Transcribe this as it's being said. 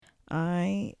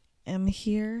I am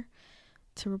here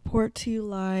to report to you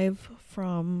live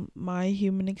from my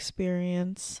human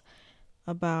experience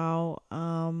about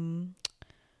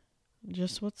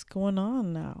just what's going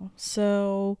on now.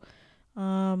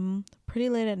 Pretty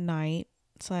late at night.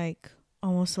 It's like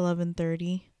almost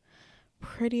 11:30.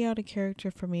 Pretty out of character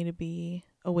for me to be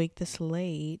awake this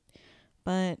late,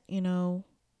 but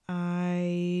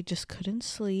I just couldn't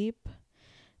sleep,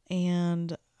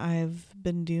 and I've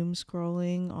been doom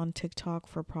scrolling on TikTok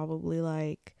for probably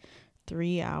like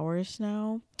 3 hours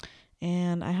now.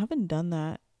 And I haven't done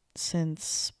that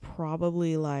since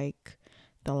probably like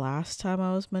the last time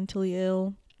I was mentally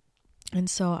ill. And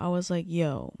so I was like,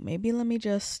 yo, maybe let me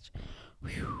just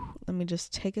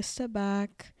take a step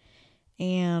back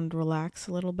and relax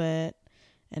a little bit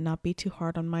and not be too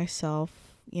hard on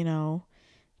myself,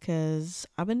 because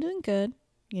I've been doing good,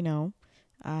 you know.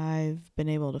 I've been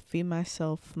able to feed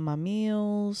myself my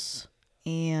meals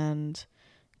and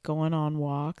going on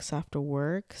walks after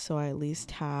work, so I at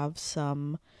least have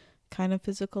some kind of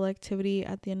physical activity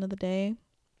at the end of the day.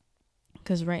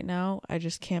 Because right now, I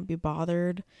just can't be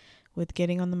bothered with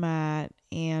getting on the mat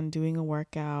and doing a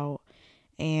workout.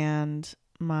 And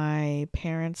my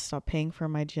parents stopped paying for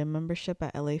my gym membership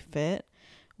at LA Fit,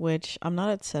 which I'm not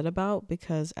upset about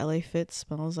because LA Fit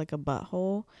smells like a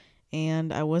butthole.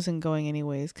 And I wasn't going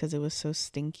anyways because it was so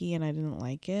stinky and I didn't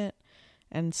like it.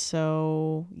 And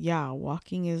so, yeah,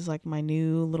 walking is like my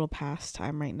new little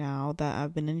pastime right now that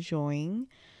I've been enjoying.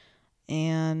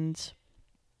 And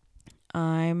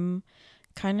I'm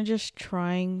kind of just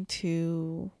trying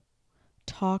to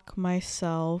talk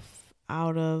myself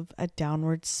out of a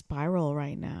downward spiral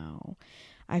right now.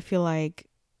 I feel like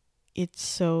it's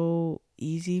so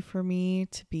easy for me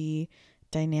to be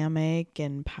dynamic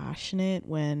and passionate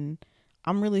when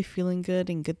I'm really feeling good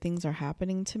and good things are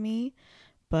happening to me.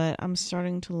 But I'm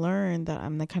starting to learn that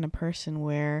I'm the kind of person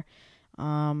where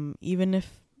even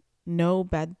if no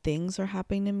bad things are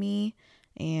happening to me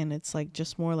and it's like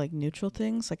just more like neutral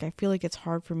things, like I feel like it's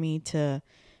hard for me to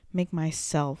make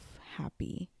myself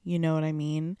happy. You know what I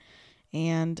mean?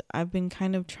 And I've been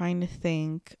kind of trying to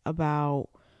think about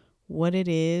what it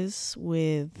is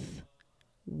with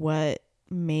what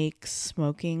makes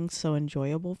smoking so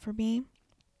enjoyable for me.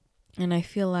 And I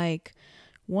feel like,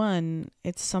 one,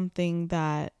 it's something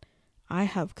that I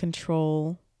have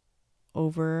control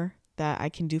over that I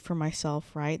can do for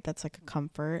myself, right? That's like a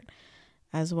comfort.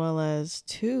 As well as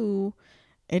two,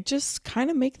 it just kind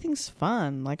of make things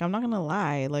fun. Like, I'm not gonna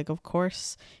lie. Like, of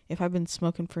course, if I've been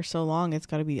smoking for so long, it's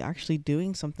got to be actually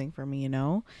doing something for me, you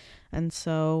know? And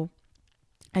so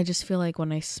I just feel like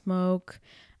when I smoke,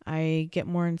 I get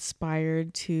more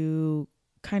inspired to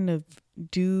kind of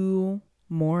do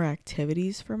more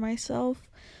activities for myself.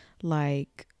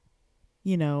 Like,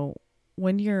 you know,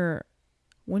 when you're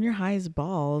high as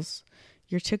balls,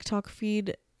 your TikTok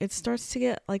feed, it starts to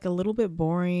get like a little bit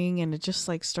boring, and it just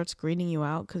like starts greening you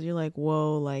out because you're like,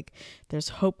 whoa, like there's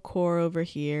Hope Core over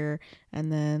here,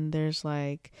 and then there's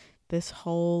like this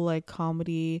whole like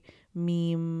comedy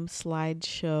meme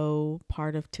slideshow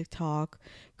part of TikTok,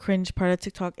 cringe part of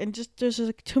TikTok, and just there's just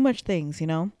like too much things, you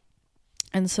know?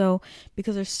 And so,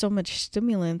 because there's so much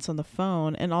stimulants on the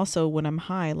phone, and also when I'm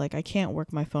high, like I can't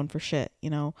work my phone for shit,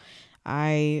 you know?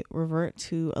 I revert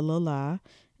to a Lola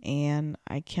and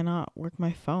I cannot work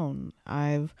my phone.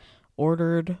 I've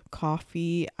ordered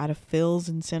coffee out of Phil's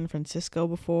in San Francisco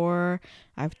before.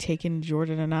 I've taken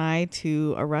Jordan and I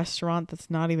to a restaurant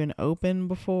that's not even open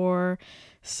before.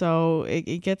 So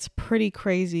it gets pretty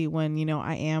crazy when,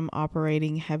 I am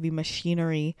operating heavy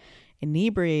machinery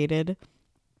inebriated.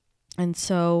 And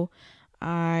so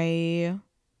I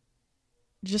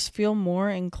just feel more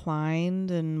inclined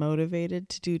and motivated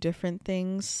to do different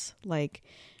things, like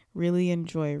really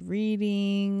enjoy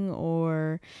reading,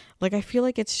 or like I feel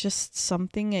like it's just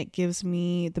something that gives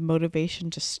me the motivation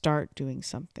to start doing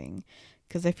something,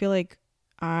 because I feel like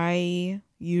I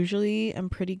usually am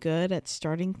pretty good at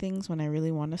starting things when I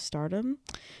really want to start them.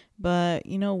 But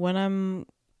when I'm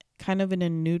kind of in a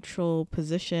neutral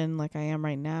position like I am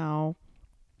right now,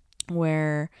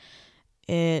 where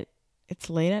it's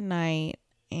late at night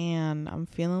and I'm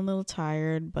feeling a little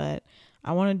tired, but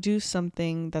I want to do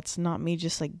something that's not me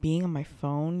just like being on my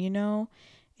phone,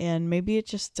 and maybe it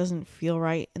just doesn't feel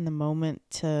right in the moment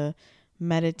to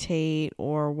meditate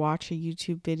or watch a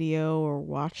YouTube video or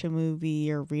watch a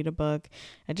movie or read a book.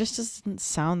 It just doesn't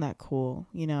sound that cool,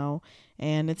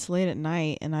 and it's late at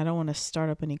night and I don't want to start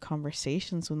up any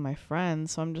conversations with my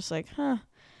friends. So I'm just like,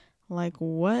 like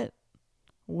what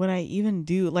would I even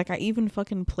do? Like, I even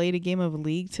fucking played a game of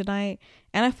League tonight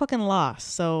and I fucking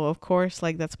lost. So of course,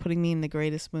 like, that's putting me in the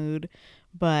greatest mood.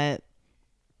 But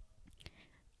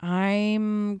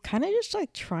I'm kind of just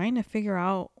like trying to figure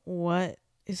out what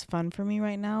is fun for me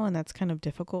right now, and that's kind of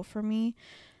difficult for me.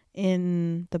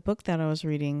 In the book that I was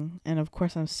reading, and of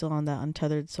course I'm still on that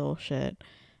untethered soul shit,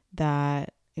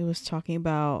 that it was talking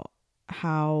about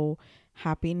how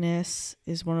happiness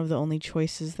is one of the only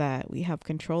choices that we have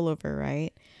control over,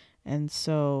 right? And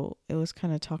so it was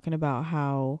kind of talking about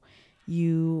how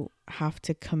you have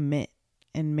to commit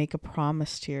and make a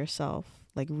promise to yourself,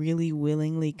 like really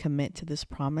willingly commit to this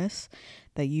promise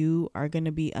that you are going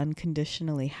to be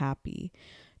unconditionally happy.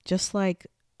 Just like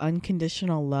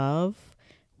unconditional love,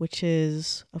 which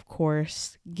is, of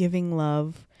course, giving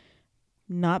love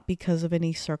not because of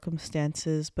any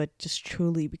circumstances, but just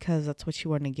truly because that's what you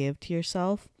want to give to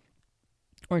yourself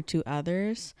or to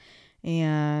others.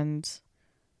 And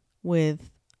with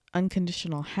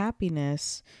unconditional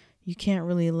happiness, you can't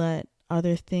really let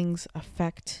other things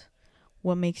affect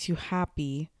what makes you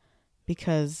happy,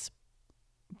 because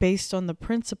based on the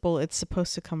principle, it's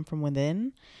supposed to come from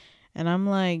within. And I'm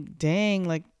like, dang,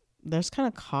 like there's kind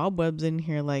of cobwebs in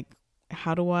here. Like,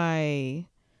 how do I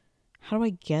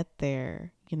get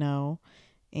there, you know?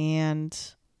 And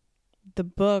the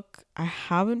book, I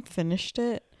haven't finished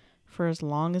it for as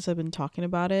long as I've been talking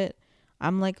about it.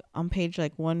 I'm like on page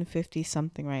like 150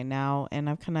 something right now, and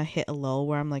I've kind of hit a lull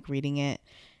where I'm like reading it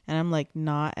and I'm like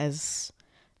not as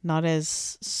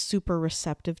super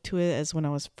receptive to it as when I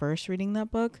was first reading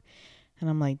that book. And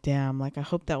I'm like, damn, like I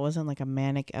hope that wasn't like a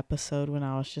manic episode when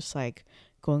I was just like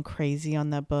going crazy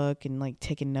on that book and like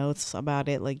taking notes about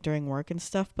it like during work and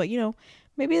stuff. But you know,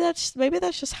 maybe that's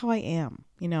just how I am,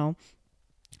 you know.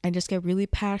 I just get really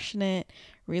passionate,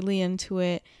 really into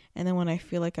it, and then when I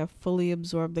feel like I've fully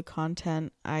absorbed the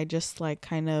content, I just like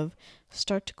kind of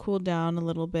start to cool down a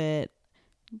little bit,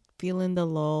 feeling the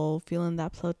lull, feeling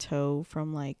that plateau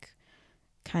from like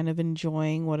kind of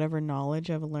enjoying whatever knowledge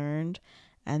I've learned.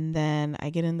 And then I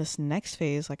get in this next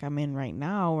phase like I'm in right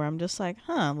now where I'm just like,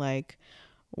 like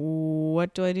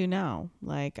what do I do now?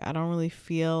 Like I don't really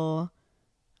feel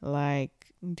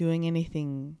like doing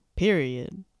anything,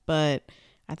 period. But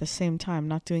at the same time,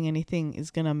 not doing anything is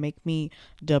going to make me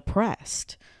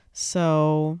depressed.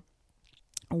 So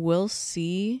we'll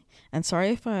see. And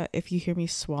sorry if you hear me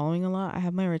swallowing a lot. I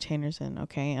have my retainers in,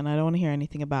 okay? And I don't want to hear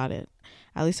anything about it.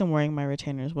 At least I'm wearing my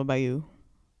retainers. What about you?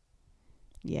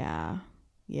 Yeah.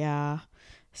 Yeah.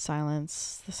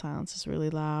 Silence. The silence is really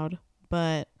loud.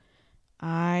 But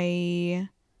I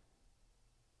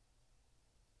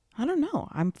don't know.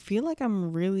 I feel like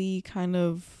I'm really kind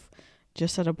of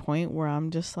just at a point where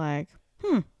I'm just like,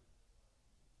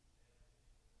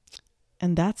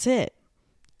 and that's it.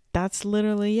 That's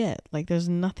literally it. Like there's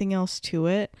nothing else to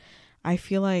it. I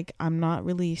feel like I'm not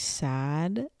really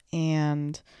sad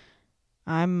and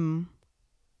I'm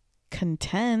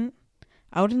content.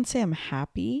 I wouldn't say I'm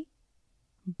happy,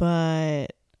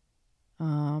 but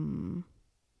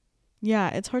yeah,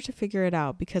 it's hard to figure it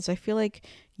out because I feel like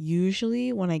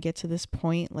usually when I get to this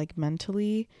point like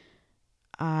mentally,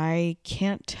 I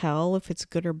can't tell if it's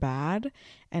good or bad,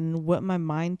 and what my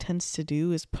mind tends to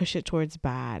do is push it towards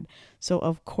bad. So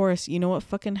of course, you know what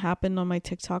fucking happened on my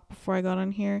TikTok before I got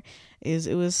on here is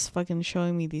it was fucking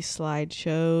showing me these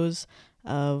slideshows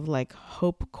of like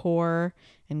hope core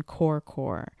and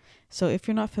core. So if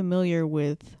you're not familiar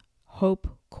with hope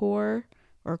core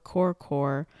or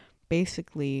core,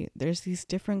 basically there's these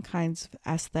different kinds of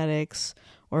aesthetics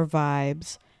or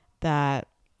vibes that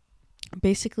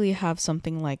basically have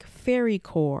something like fairy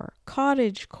core,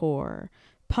 cottage core,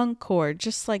 punk core,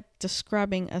 just like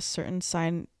describing a certain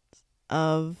sign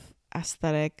of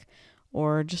aesthetic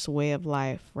or just way of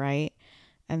life, right?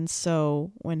 And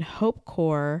so when hope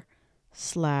core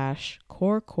 /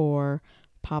 core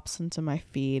pops into my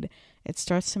feed, it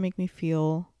starts to make me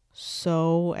feel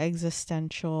so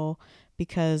existential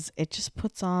because it just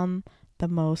puts on the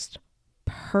most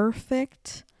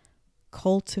perfect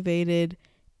cultivated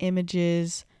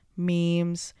images,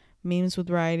 memes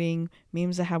with writing,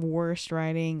 memes that have worst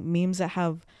writing, memes that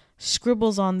have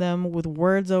scribbles on them with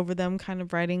words over them, kind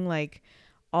of writing, like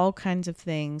all kinds of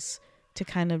things to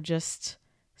kind of just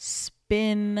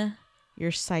spin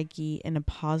your psyche in a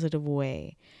positive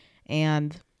way.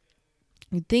 And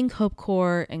you think hope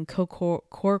core and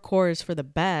core is for the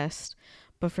best,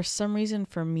 but for some reason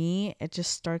for me it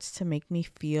just starts to make me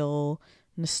feel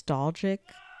nostalgic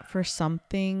for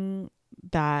something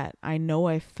that I know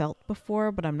I felt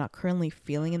before but I'm not currently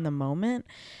feeling in the moment,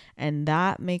 and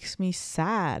that makes me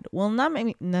sad. Well, not make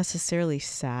me necessarily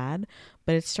sad,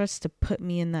 but it starts to put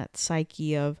me in that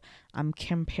psyche of I'm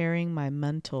comparing my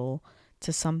mental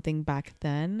to something back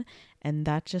then, and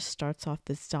that just starts off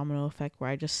this domino effect where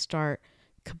I just start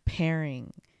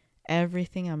comparing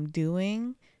everything I'm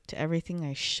doing to everything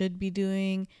I should be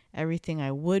doing, everything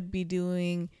I would be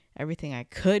doing, everything I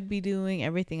could be doing,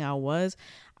 everything I was.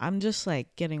 I'm just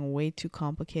like getting way too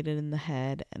complicated in the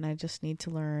head, and I just need to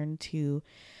learn to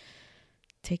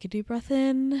take a deep breath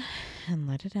in and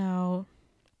let it out.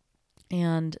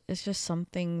 And it's just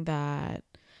something that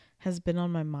has been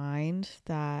on my mind,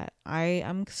 that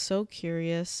I'm so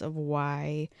curious of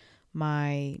why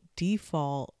my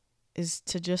default is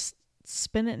to just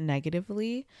spin it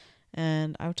negatively.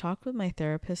 And I've talked with my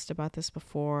therapist about this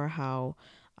before, how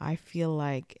I feel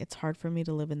like it's hard for me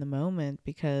to live in the moment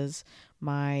because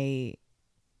my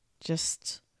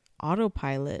just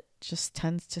autopilot just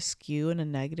tends to skew in a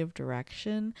negative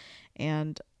direction.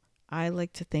 And I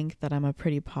like to think that I'm a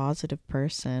pretty positive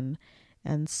person.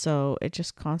 And so it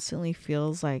just constantly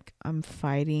feels like I'm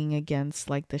fighting against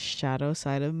like the shadow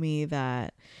side of me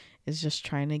that is just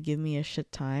trying to give me a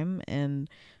shit time. And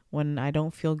when I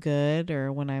don't feel good,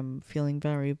 or when I'm feeling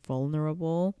very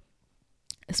vulnerable,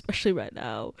 especially right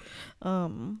now,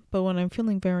 but when I'm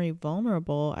feeling very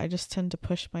vulnerable, I just tend to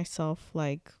push myself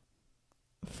like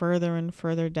further and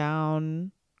further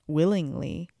down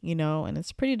willingly, and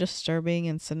it's pretty disturbing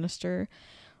and sinister,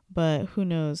 but who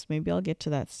knows, maybe I'll get to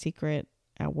that secret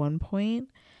at one point.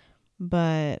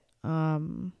 But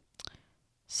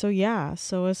so yeah,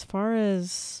 so as far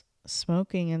as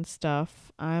smoking and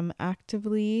stuff, I'm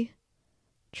actively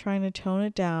trying to tone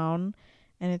it down.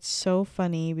 And it's so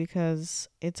funny because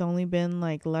it's only been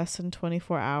like less than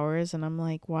 24 hours and I'm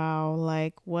like, wow,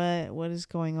 like what is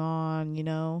going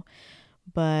on,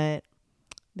 But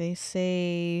they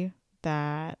say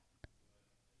that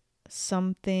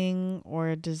something or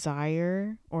a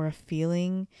desire or a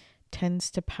feeling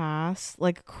tends to pass,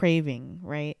 like a craving,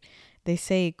 right? They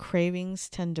say cravings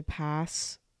tend to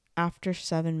pass after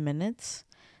 7 minutes.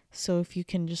 So if you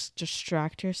can just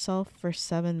distract yourself for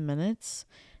 7 minutes,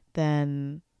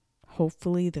 then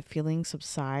hopefully the feeling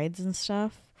subsides and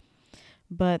stuff.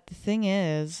 But the thing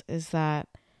is that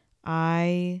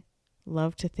I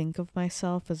love to think of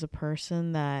myself as a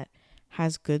person that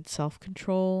has good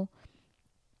self-control,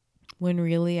 when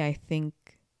really I think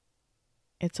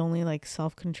it's only like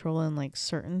self-control in like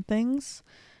certain things.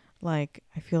 Like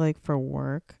I feel like for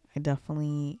work, I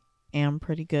definitely am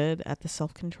pretty good at the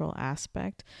self-control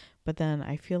aspect. But then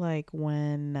I feel like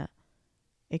when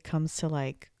it comes to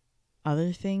like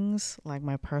other things, like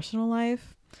my personal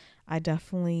life, I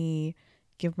definitely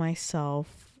give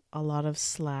myself a lot of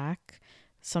slack,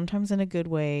 sometimes in a good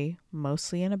way,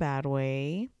 mostly in a bad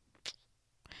way.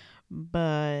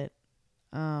 But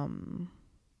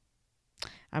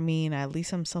I mean, at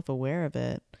least I'm self-aware of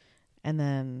it. And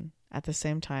then at the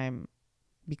same time,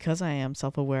 because I am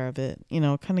self-aware of it,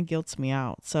 it kind of guilts me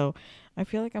out. So I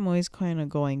feel like I'm always kind of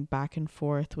going back and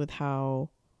forth with how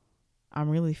I'm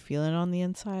really feeling on the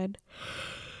inside.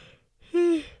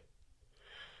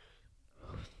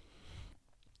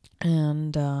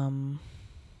 And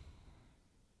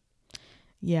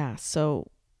yeah, so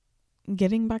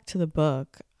getting back to the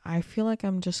book, I feel like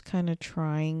I'm just kind of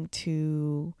trying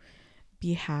to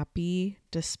be happy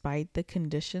despite the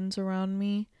conditions around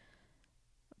me.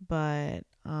 But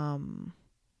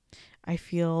I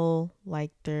feel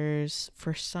like there's,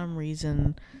 for some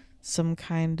reason, some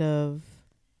kind of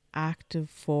active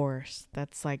force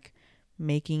that's like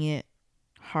making it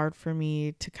hard for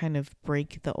me to kind of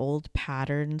break the old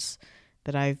patterns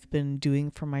that I've been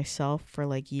doing for myself for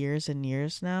like years and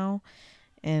years now.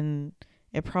 And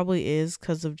it probably is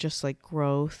because of just like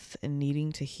growth and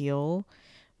needing to heal.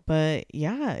 But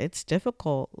yeah, it's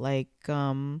difficult. Like,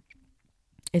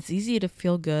 it's easy to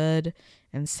feel good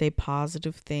and say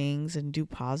positive things and do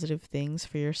positive things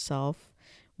for yourself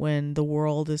when the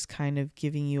world is kind of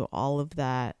giving you all of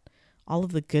that, all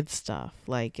of the good stuff.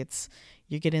 Like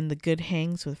you're getting the good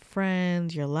hangs with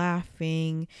friends, you're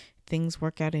laughing, things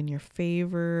work out in your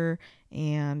favor,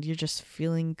 and you're just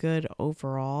feeling good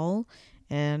overall.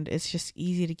 And it's just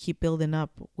easy to keep building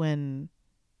up when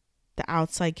the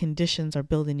outside conditions are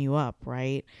building you up,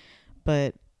 right?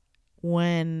 But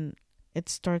when it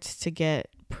starts to get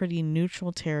pretty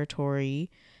neutral territory,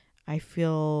 I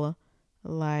feel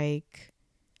like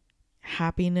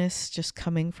happiness just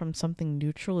coming from something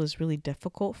neutral is really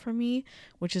difficult for me,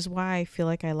 which is why I feel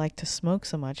like I like to smoke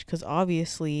so much, because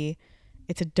obviously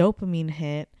it's a dopamine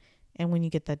hit. And when you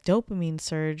get that dopamine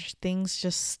surge, things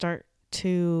just start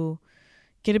to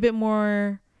get a bit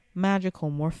more magical,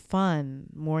 more fun,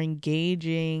 more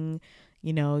engaging.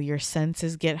 Your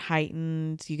senses get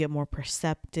heightened, you get more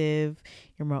perceptive,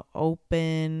 you're more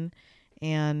open,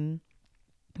 and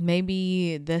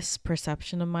maybe this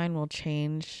perception of mine will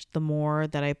change the more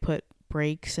that I put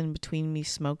breaks in between me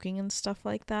smoking and stuff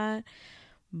like that.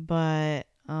 But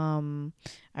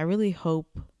I really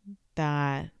hope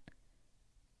that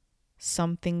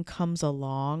something comes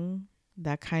along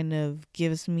that kind of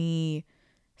gives me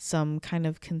some kind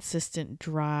of consistent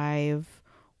drive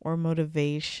or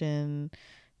motivation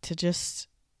to just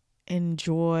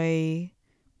enjoy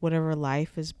whatever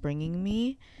life is bringing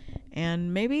me.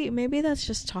 And maybe that's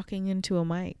just talking into a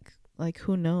mic. Like,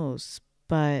 who knows?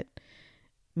 But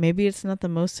maybe it's not the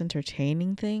most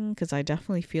entertaining thing, because I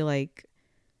definitely feel like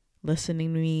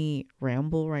listening to me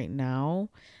ramble right now,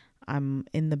 I'm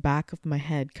in the back of my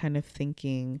head kind of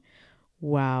thinking,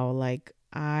 wow, like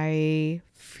I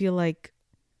feel like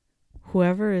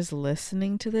whoever is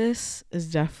listening to this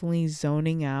is definitely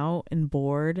zoning out and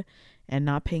bored and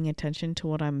not paying attention to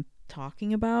what I'm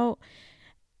talking about.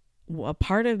 A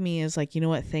part of me is like, you know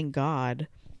what, thank God.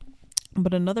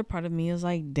 But another part of me is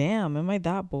like, damn, am I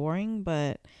that boring?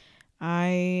 But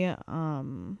I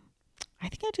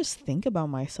think I just think about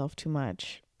myself too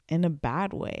much in a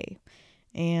bad way.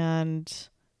 And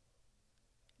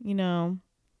you know,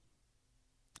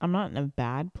 I'm not in a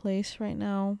bad place right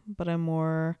now, but I'm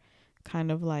more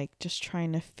kind of like just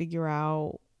trying to figure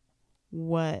out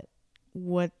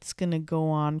what's going to go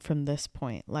on from this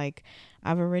point. Like,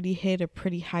 I've already hit a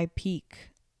pretty high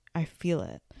peak. I feel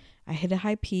it. I hit a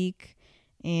high peak,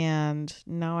 and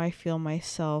now I feel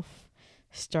myself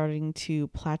starting to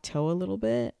plateau a little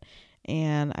bit,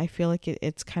 and I feel like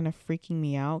it's kind of freaking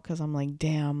me out, because I'm like,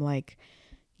 damn, like,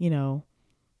 you know,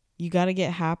 you got to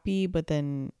get happy, but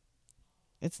then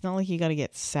it's not like you got to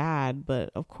get sad.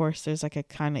 But of course there's like a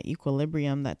kind of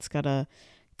equilibrium that's got to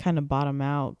kind of bottom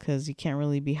out, because you can't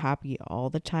really be happy all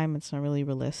the time. It's not really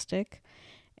realistic.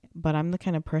 But I'm the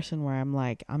kind of person where I'm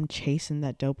like, I'm chasing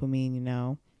that dopamine, you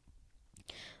know,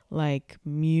 like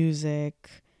music,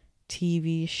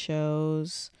 TV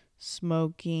shows,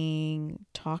 smoking,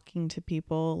 talking to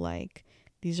people. Like,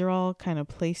 these are all kind of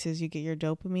places you get your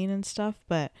dopamine and stuff.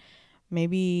 But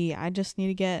maybe I just need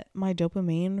to get my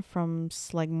dopamine from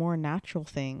like more natural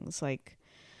things. Like,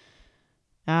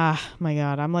 my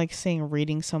God, I'm like saying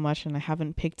reading so much, and I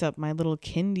haven't picked up my little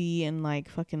Kindie in like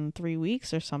fucking 3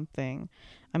 weeks or something.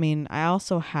 I mean, I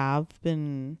also have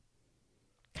been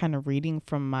kind of reading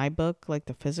from my book, like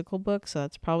the physical book, so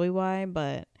that's probably why.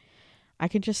 But I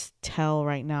could just tell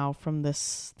right now from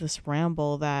this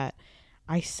ramble that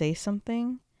I say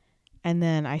something, and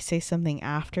then I say something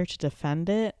after to defend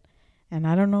it, and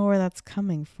I don't know where that's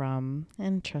coming from.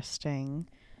 Interesting.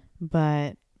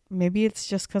 But maybe it's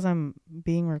just because I'm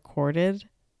being recorded,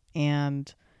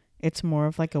 and it's more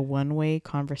of like a one-way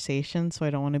conversation, so I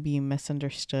don't want to be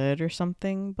misunderstood or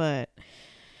something. But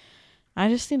I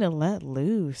just need to let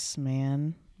loose,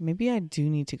 man. Maybe I do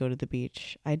need to go to the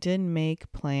beach. I did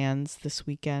make plans this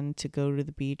weekend to go to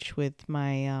the beach with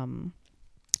my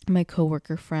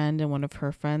coworker friend and one of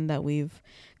her friend that we've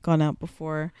gone out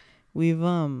before. We've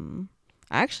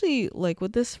actually, like,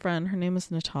 with this friend, her name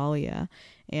is Natalia,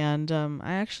 and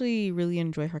I actually really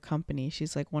enjoy her company.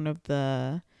 She's like one of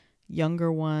the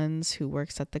younger ones who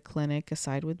works at the clinic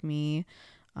aside with me.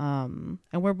 And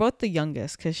we're both the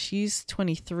youngest, because she's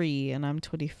 23 and I'm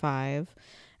 25.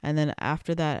 And then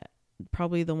after that,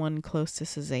 probably the one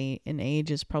closest in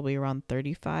age is probably around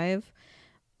 35.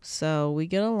 So we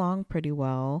get along pretty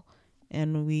well.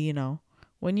 And we, you know,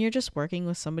 when you're just working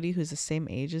with somebody who's the same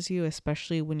age as you,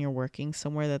 especially when you're working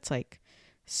somewhere that's like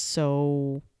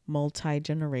so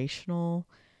multi-generational,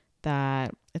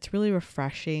 that it's really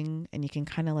refreshing, and you can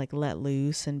kind of like let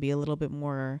loose and be a little bit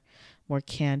more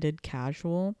candid,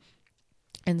 casual.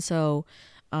 And so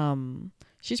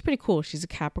she's pretty cool. She's a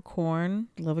Capricorn.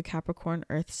 Love a Capricorn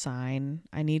earth sign.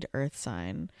 I need earth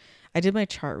sign. I did my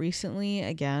chart recently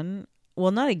again.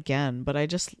 Well, not again, but I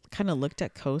just kind of looked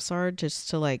at COSAR just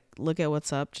to like look at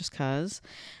what's up, just cause.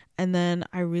 And then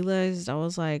I realized, I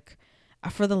was like,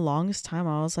 for the longest time,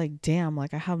 I was like, damn,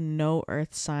 like I have no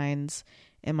earth signs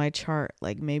in my chart.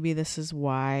 Like, maybe this is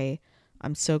why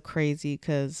I'm so crazy,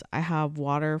 because I have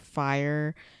water,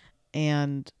 fire,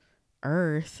 and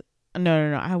earth.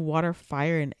 No. I have water,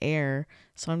 fire, and air.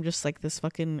 So I'm just like this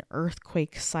fucking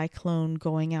earthquake cyclone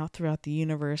going out throughout the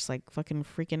universe, like fucking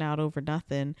freaking out over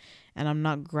nothing. And I'm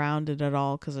not grounded at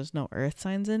all because there's no earth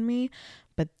signs in me.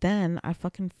 But then I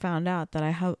fucking found out that I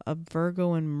have a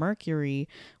Virgo and Mercury,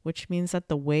 which means that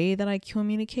the way that I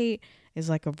communicate is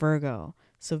like a Virgo.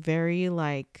 So very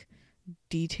like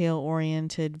detail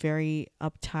oriented, very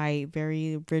uptight,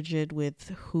 very rigid with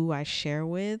who I share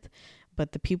with.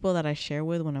 But the people that I share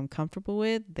with, when I'm comfortable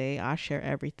with, I share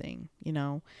everything, you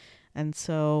know? And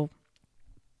so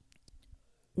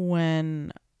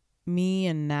when me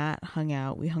and Nat hung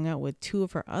out. We hung out with two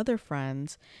of her other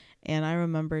friends. And I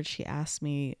remembered she asked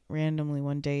me randomly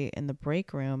one day in the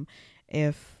break room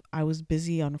if I was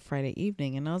busy on a Friday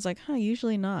evening. And I was like,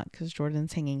 usually not, because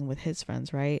Jordan's hanging with his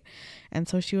friends, right? And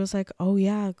so she was like, oh,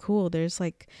 yeah, cool. There's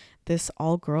like this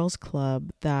all girls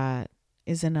club that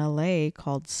is in LA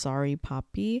called Sorry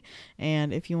Poppy.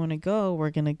 And if you want to go, we're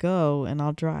going to go and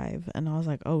I'll drive. And I was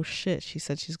like, oh, shit. She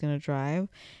said she's going to drive.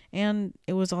 And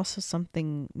it was also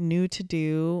something new to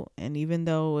do. And even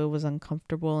though it was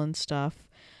uncomfortable and stuff,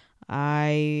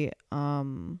 I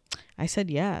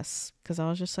said yes, because I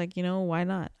was just like, why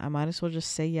not? I might as well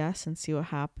just say yes and see what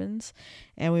happens.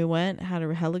 And we went, had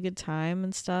a hella good time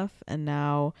and stuff. And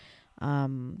now I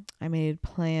made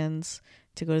plans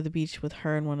to go to the beach with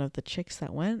her and one of the chicks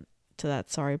that went to that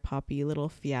Sorry Poppy little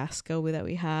fiasco that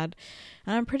we had.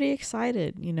 And I'm pretty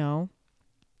excited,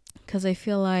 because I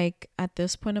feel like at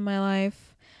this point in my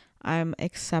life, I'm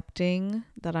accepting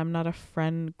that I'm not a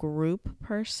friend group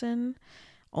person,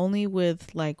 only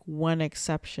with like one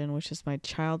exception, which is my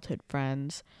childhood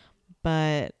friends.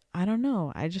 But I don't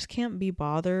know. I just can't be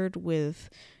bothered with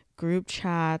group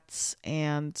chats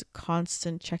and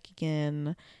constant checking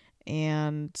in.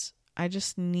 And I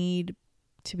just need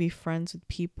to be friends with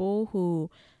people who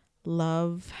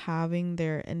love having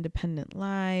their independent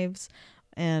lives,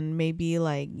 and maybe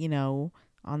like,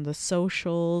 on the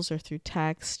socials or through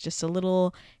text, just a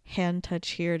little hand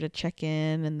touch here to check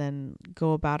in and then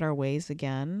go about our ways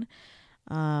again.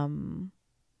 And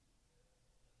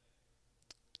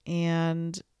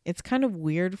it's kind of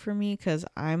weird for me because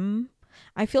I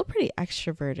feel pretty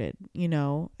extroverted,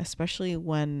 especially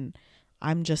when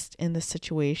I'm just in the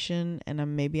situation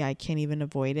and maybe I can't even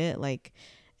avoid it. Like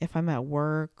if I'm at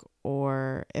work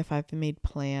or if I've made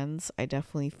plans, I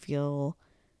definitely feel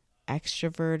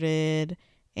extroverted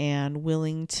and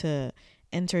willing to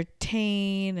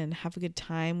entertain and have a good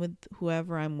time with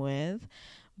whoever I'm with.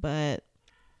 But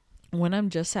when I'm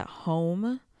just at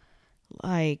home,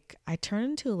 like I turn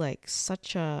into like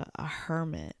such a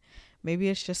hermit. Maybe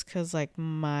it's just because like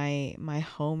my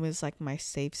home is like my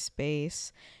safe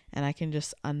space, and I can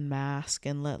just unmask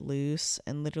and let loose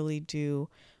and literally do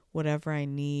whatever I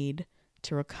need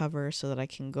to recover so that I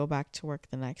can go back to work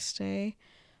the next day.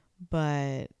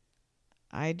 But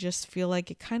I just feel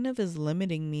like it kind of is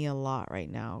limiting me a lot right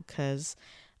now because,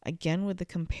 again, with the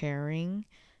comparing,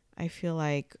 I feel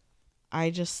like I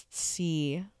just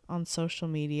see on social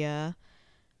media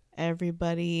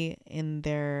everybody in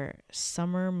their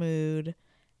summer mood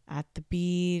at the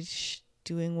beach,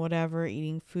 doing whatever,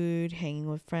 eating food, hanging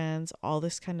with friends, all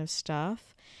this kind of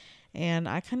stuff. And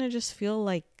I kind of just feel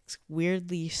like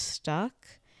weirdly stuck.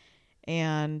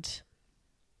 And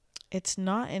it's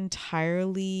not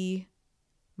entirely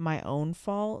my own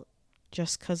fault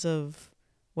just because of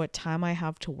what time I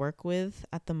have to work with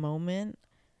at the moment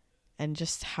and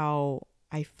just how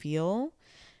I feel.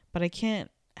 But I can't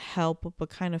help but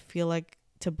kind of feel like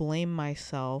to blame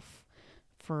myself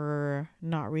for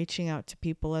not reaching out to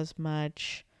people as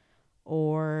much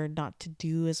or not to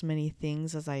do as many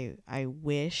things as I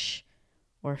wish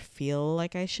or feel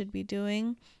like I should be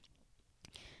doing.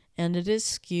 And it is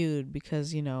skewed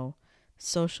because,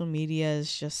 social media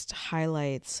is just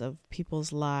highlights of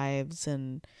people's lives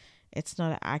and it's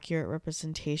not an accurate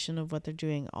representation of what they're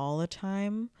doing all the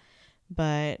time.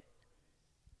 But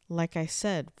like I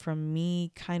said, from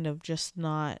me kind of just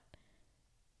not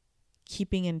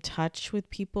keeping in touch with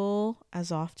people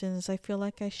as often as I feel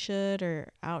like I should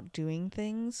or out doing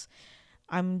things,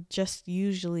 I'm just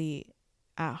usually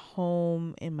at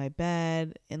home in my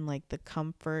bed in like the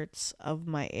comforts of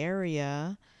my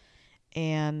area.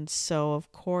 And so,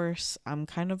 of course, I'm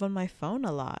kind of on my phone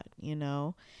a lot,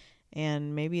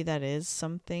 and maybe that is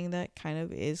something that kind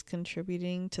of is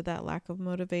contributing to that lack of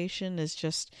motivation, is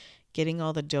just getting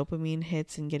all the dopamine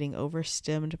hits and getting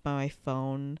overstimmed by my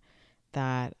phone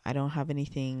that I don't have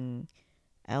anything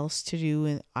else to do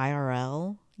in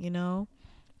IRL,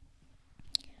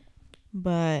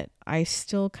 But I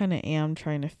still kind of am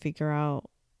trying to figure out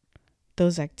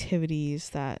those activities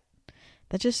that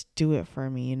just do it for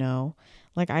me,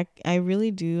 Like I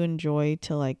really do enjoy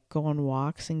to like go on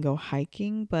walks and go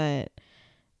hiking, but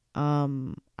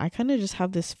I kind of just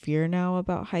have this fear now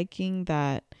about hiking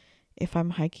that if I'm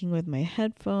hiking with my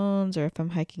headphones or if I'm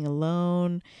hiking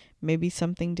alone, maybe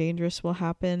something dangerous will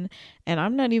happen. And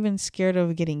I'm not even scared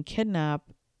of getting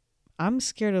kidnapped. I'm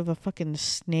scared of a fucking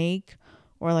snake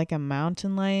or like a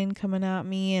mountain lion coming at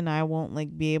me and I won't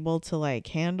like be able to like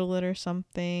handle it or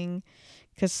something.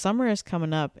 Because summer is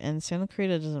coming up and Santa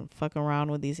Clarita doesn't fuck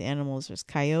around with these animals. There's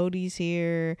coyotes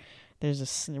here.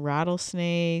 There's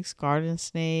rattlesnakes, garden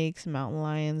snakes, mountain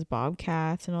lions,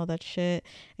 bobcats, and all that shit.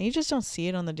 And you just don't see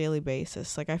it on the daily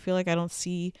basis. Like, I feel like I don't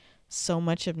see so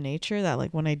much of nature that,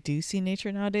 like, when I do see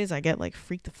nature nowadays, I get, like,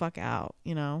 freaked the fuck out,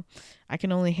 you know? I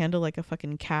can only handle, like, a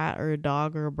fucking cat or a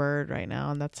dog or a bird right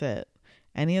now, and that's it.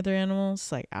 Any other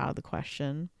animals, like, out of the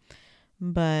question.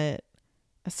 But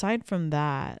aside from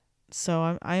that,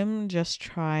 so I'm just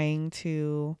trying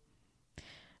to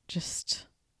just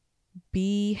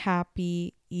be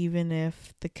happy even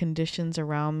if the conditions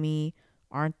around me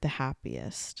aren't the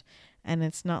happiest. And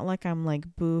it's not like I'm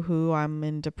like, boo-hoo, I'm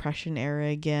in depression era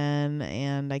again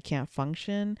and I can't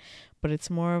function. But it's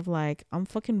more of like, I'm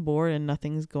fucking bored and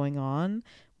nothing's going on,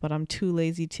 but I'm too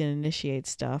lazy to initiate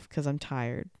stuff because I'm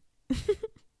tired.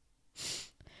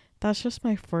 That's just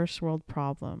my first world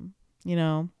problem, you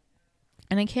know?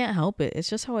 And I can't help it. It's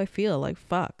just how I feel. Like,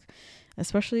 fuck.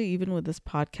 Especially even with this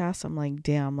podcast, I'm like,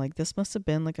 damn, like, this must have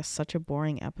been like such a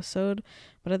boring episode.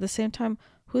 But at the same time,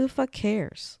 who the fuck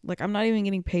cares? Like, I'm not even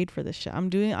getting paid for this shit. I'm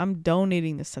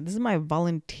donating this. This is my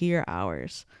volunteer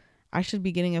hours. I should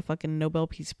be getting a fucking Nobel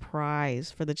Peace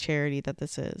Prize for the charity that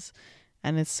this is.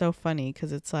 And it's so funny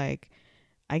because it's like,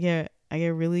 I get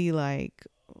really like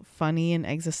funny and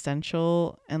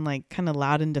existential and like kind of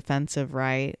loud and defensive,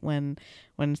 right? When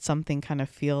something kind of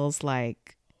feels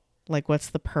like what's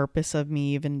the purpose of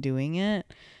me even doing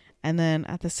it? And then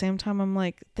at the same time I'm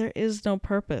like, there is no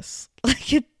purpose.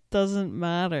 Like, it doesn't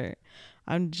matter.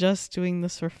 I'm just doing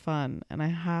this for fun, and I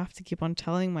have to keep on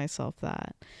telling myself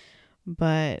that.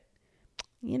 But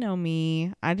you know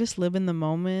me, I just live in the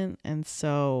moment, and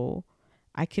so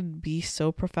I could be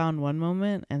so profound one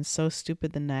moment and so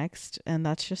stupid the next, and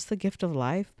that's just the gift of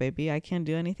life, baby. I can't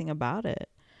do anything about it.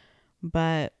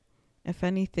 But if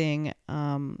anything,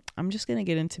 I'm just gonna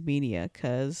get into media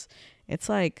because it's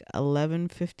like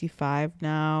 11:55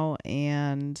 now,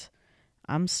 and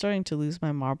I'm starting to lose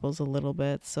my marbles a little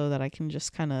bit, so that I can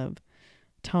just kind of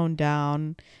tone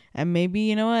down. And maybe,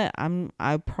 you know what,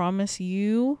 I promise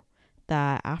you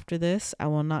that after this, I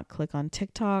will not click on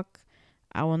TikTok.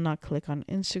 I will not click on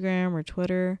Instagram or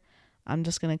Twitter. I'm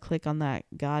just gonna click on that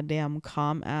goddamn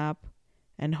Calm app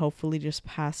and hopefully just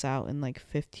pass out in like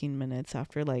 15 minutes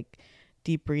after like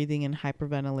deep breathing and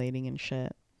hyperventilating and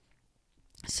shit.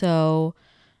 So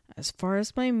as far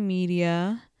as my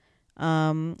media,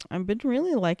 I've been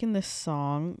really liking this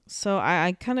song. So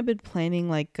I kind of been planning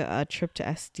like a trip to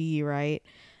SD, right?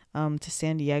 To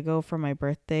San Diego for my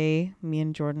birthday. Me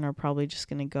and Jordan are probably just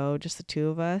gonna go, just the two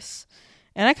of us.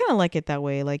 And I kind of like it that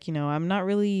way. Like, you know, I'm not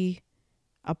really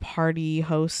a party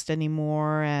host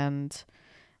anymore, and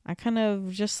I kind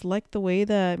of just like the way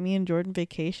that me and Jordan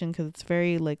vacation, because it's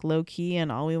very like low key,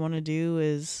 and all we want to do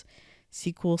is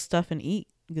see cool stuff and eat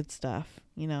good stuff,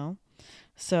 you know?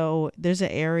 So there's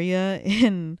an area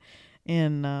in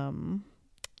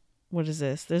what is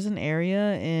this? There's an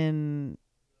area in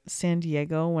San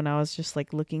Diego when I was just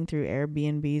like looking through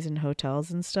Airbnbs and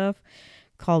hotels and stuff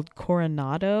called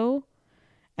Coronado.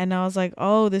 And I was like,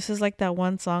 oh, this is like that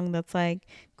one song that's like,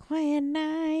 quiet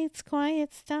nights,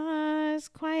 quiet stars,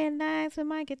 quiet nights with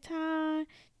my guitar.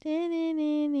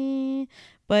 Da-da-da-da.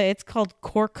 But it's called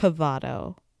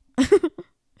Corcovado.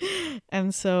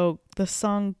 And so the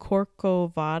song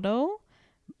Corcovado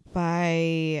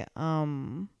by,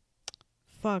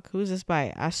 who's this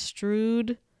by?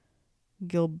 Astrud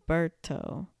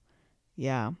Gilberto.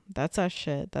 Yeah, that's that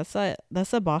shit. That's a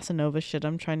bossa nova shit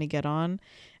I'm trying to get on.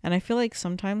 And I feel like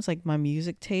sometimes like my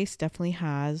music taste definitely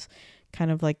has kind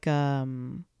of like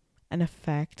an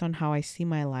effect on how I see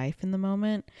my life in the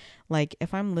moment. Like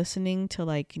if I'm listening to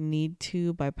like Need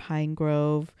To by Pine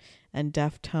Grove and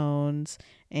Deftones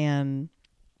and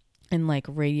like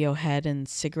Radiohead and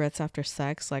Cigarettes After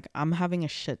Sex, like I'm having a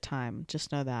shit time.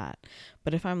 Just know that.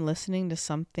 But if I'm listening to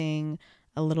something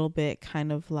a little bit kind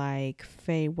of like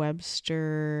Faye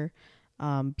Webster,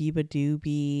 Biba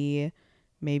Doobie,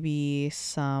 maybe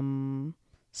some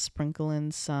sprinkle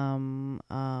in some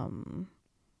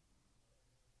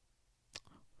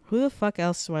who the fuck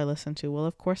else do I listen to? Well,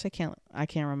 of course I can't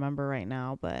remember right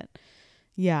now, but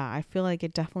yeah, I feel like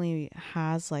it definitely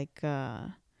has like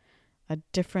a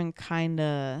different kind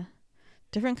of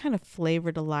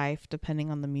flavor to life depending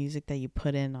on the music that you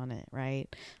put in on it, right?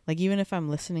 Like even if I'm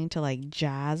listening to like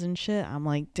jazz and shit, I'm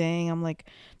like, dang, I'm like,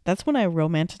 that's when I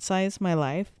romanticize my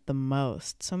life the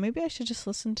most. So maybe I should just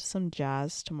listen to some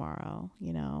jazz tomorrow,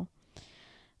 you know?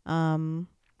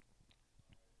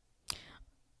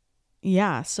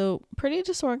 Yeah, so pretty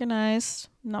disorganized,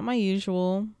 not my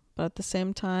usual, But at the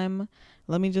same time,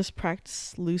 let me just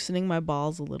practice loosening my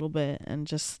balls a little bit and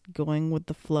just going with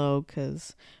the flow,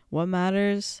 because what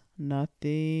matters?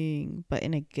 Nothing, but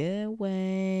in a good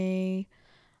way.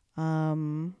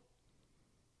 Um,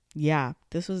 yeah,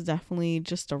 this was definitely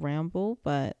just a ramble,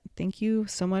 but thank you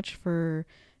so much for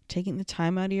taking the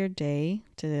time out of your day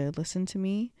to listen to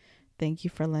me. Thank you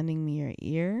for lending me your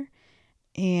ear.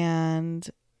 And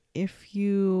if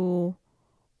you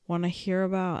want to hear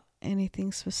about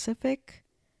anything specific,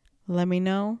 let me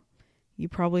know. You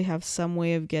probably have some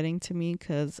way of getting to me,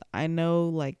 because I know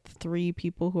like 3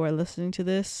 people who are listening to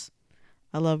this.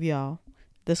 I love y'all.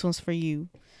 This one's for you.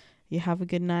 You have a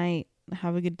good night.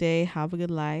 Have a good day. Have a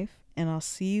good life. And I'll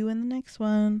see you in the next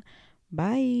one.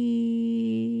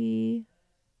 Bye.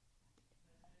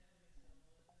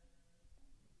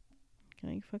 Can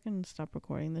I fucking stop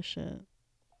recording this shit?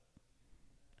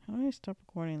 How do I stop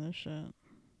recording this shit?